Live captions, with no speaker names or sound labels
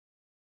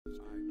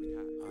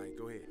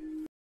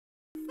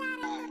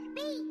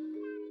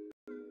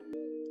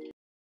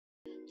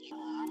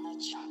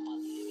chopper,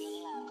 living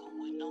longer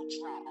with no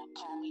drama.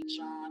 Call me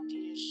John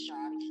Deere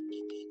Shotty, he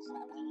be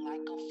growing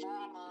like a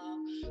farmer.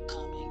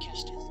 Come and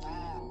catch this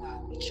vibe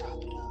while we chop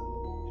it up.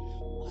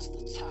 What's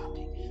the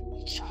topic?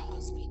 We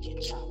choppers, we can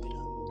chop it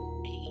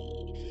up.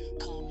 Hey,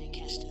 come and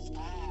catch this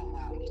vibe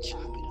while we chop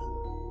it up.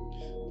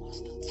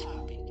 What's the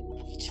topic?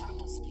 We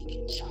choppers, we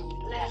can chop it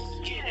up.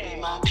 Let's get it.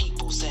 And my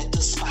people's at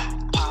the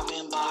spot,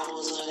 popping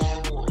bottles of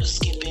that water,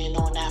 skipping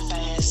on that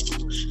fast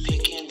food,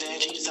 picking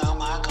veggies out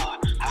my garden.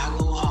 I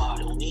go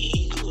hard on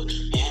eat good,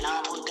 and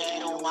I put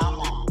that on my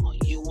mama.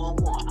 You a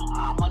wanna?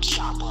 I'm a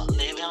chopper,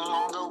 living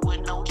longer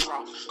with no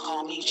drama.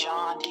 Call me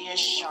John Deere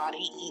Shotty,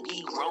 he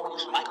be growing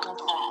like a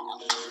farmer.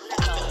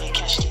 Come and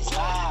catch this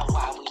vibe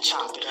while we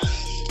chop it up.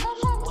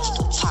 What's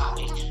the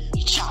topic?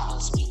 We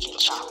choppers, we can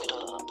chop it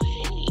up.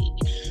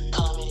 Hey,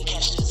 come and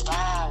catch this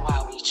vibe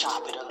while we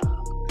chop it up.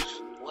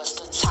 What's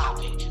the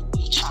topic?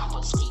 We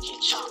choppers, we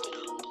can chop it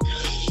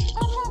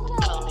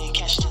up. Come and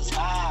catch this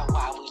vibe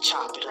while we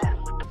chop it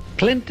up.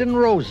 Clinton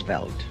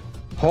Roosevelt,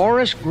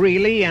 Horace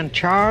Greeley, and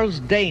Charles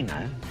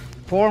Dana,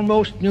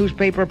 foremost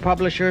newspaper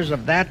publishers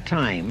of that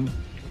time,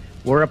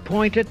 were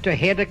appointed to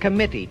head a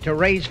committee to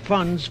raise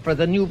funds for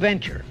the new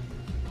venture.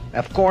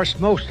 Of course,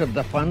 most of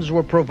the funds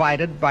were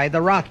provided by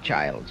the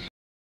Rothschilds.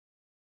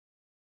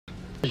 It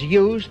was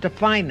used to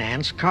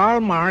finance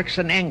Karl Marx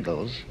and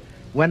Engels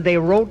when they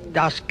wrote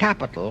Das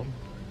Kapital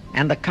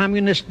and the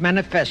Communist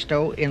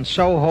Manifesto in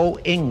Soho,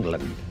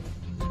 England.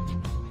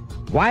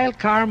 While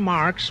Karl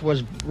Marx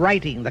was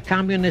writing the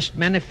Communist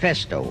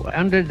Manifesto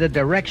under the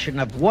direction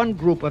of one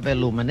group of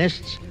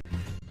Illuminists,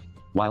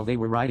 while they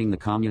were writing the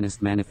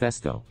Communist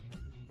Manifesto,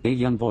 a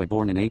young boy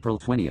born on April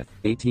 20th,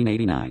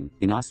 1889,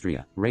 in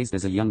Austria, raised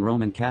as a young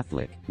Roman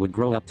Catholic, would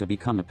grow up to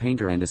become a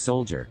painter and a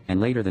soldier, and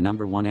later the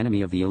 #1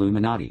 enemy of the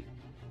Illuminati,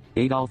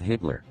 Adolf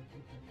Hitler.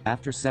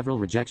 After several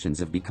rejections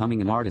of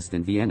becoming an artist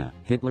in Vienna,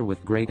 Hitler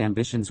with great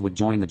ambitions would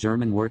join the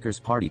German Workers'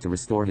 Party to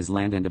restore his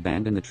land and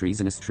abandon the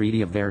treasonous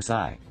Treaty of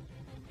Versailles.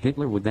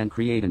 Hitler would then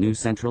create a new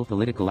central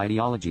political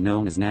ideology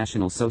known as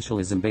National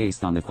Socialism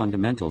based on the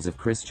fundamentals of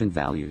Christian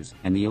values,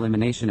 and the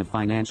elimination of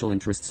financial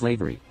interest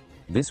slavery.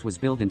 This was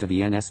built into the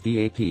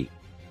NSDAP.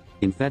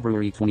 In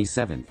February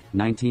 27,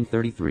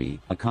 1933,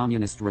 a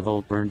communist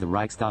revolt burned the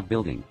Reichstag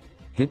building.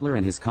 Hitler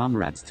and his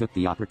comrades took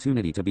the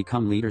opportunity to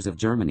become leaders of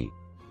Germany.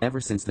 Ever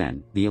since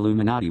then, the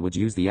Illuminati would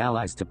use the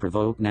Allies to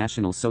provoke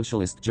National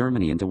Socialist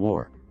Germany into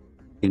war.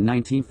 In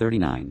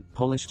 1939,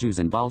 Polish Jews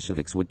and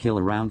Bolsheviks would kill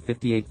around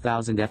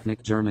 58,000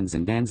 ethnic Germans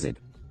in Danzig.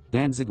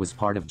 Danzig was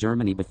part of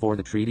Germany before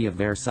the Treaty of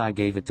Versailles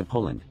gave it to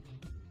Poland.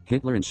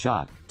 Hitler and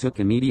Schott took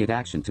immediate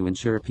action to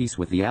ensure peace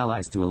with the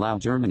Allies to allow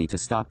Germany to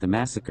stop the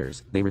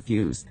massacres. They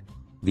refused.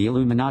 The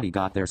Illuminati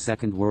got their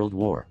Second World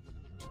War.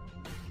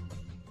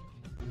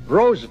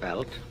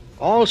 Roosevelt,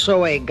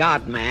 also a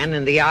godman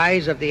in the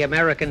eyes of the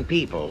American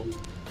people,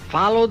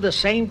 followed the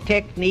same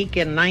technique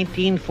in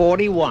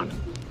 1941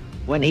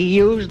 when he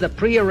used the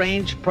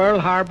prearranged Pearl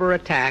Harbor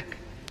attack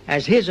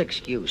as his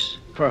excuse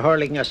for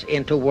hurling us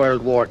into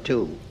World War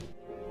II.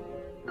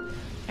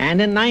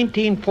 And in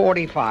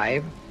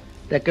 1945,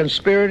 the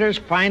conspirators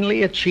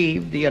finally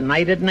achieved the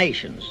United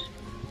Nations,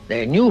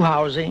 their new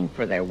housing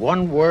for their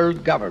one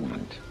world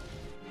government.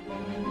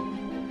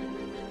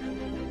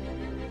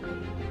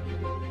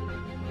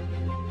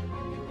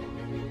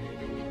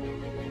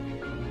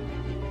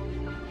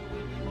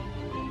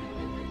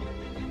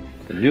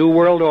 The New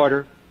World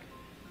Order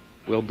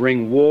will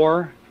bring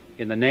war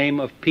in the name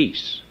of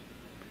peace.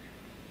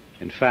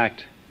 In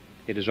fact,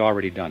 it has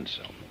already done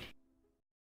so.